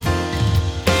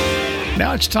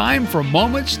Now it's time for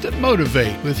Moments That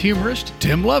Motivate with humorist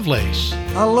Tim Lovelace.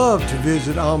 I love to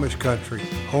visit Amish country,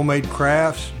 homemade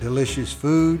crafts, delicious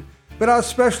food, but I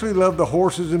especially love the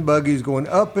horses and buggies going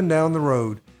up and down the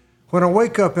road. When I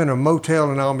wake up in a motel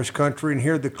in Amish country and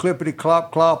hear the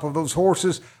clippity-clop clop of those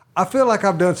horses, I feel like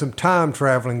I've done some time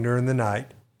traveling during the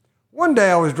night. One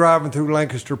day I was driving through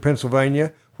Lancaster,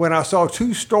 Pennsylvania, when I saw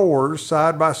two stores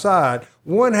side by side.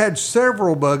 One had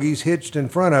several buggies hitched in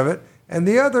front of it, and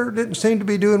the other didn't seem to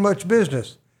be doing much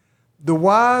business. The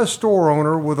wise store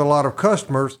owner with a lot of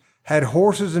customers had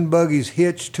horses and buggies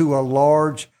hitched to a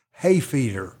large hay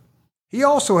feeder. He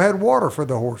also had water for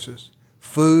the horses,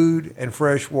 food and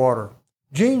fresh water.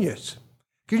 Genius.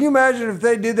 Can you imagine if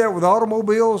they did that with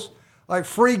automobiles? Like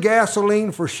free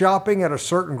gasoline for shopping at a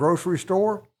certain grocery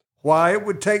store? Why, it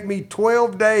would take me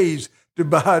 12 days to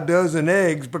buy a dozen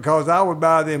eggs because I would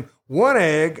buy them one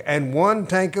egg and one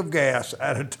tank of gas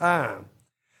at a time.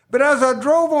 But as I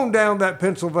drove on down that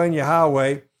Pennsylvania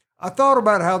highway, I thought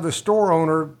about how the store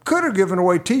owner could have given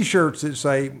away t-shirts that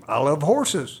say, "I love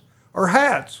horses," or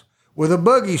hats with a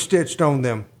buggy stitched on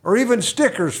them, or even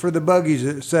stickers for the buggies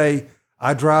that say,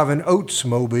 "I drive an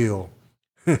oatsmobile."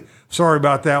 Sorry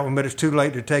about that one, but it's too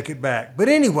late to take it back. But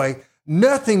anyway,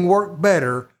 nothing worked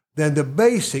better than the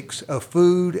basics of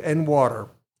food and water.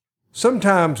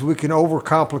 Sometimes we can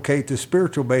overcomplicate the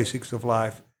spiritual basics of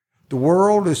life. The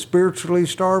world is spiritually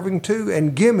starving too,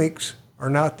 and gimmicks are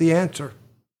not the answer.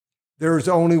 There is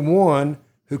only one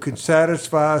who can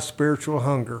satisfy spiritual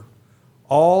hunger.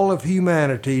 All of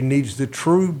humanity needs the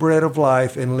true bread of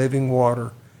life and living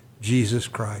water, Jesus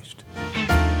Christ.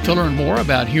 To learn more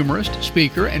about humorist,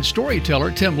 speaker, and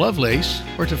storyteller Tim Lovelace,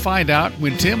 or to find out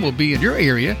when Tim will be in your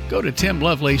area, go to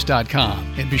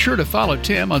timlovelace.com and be sure to follow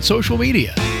Tim on social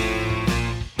media.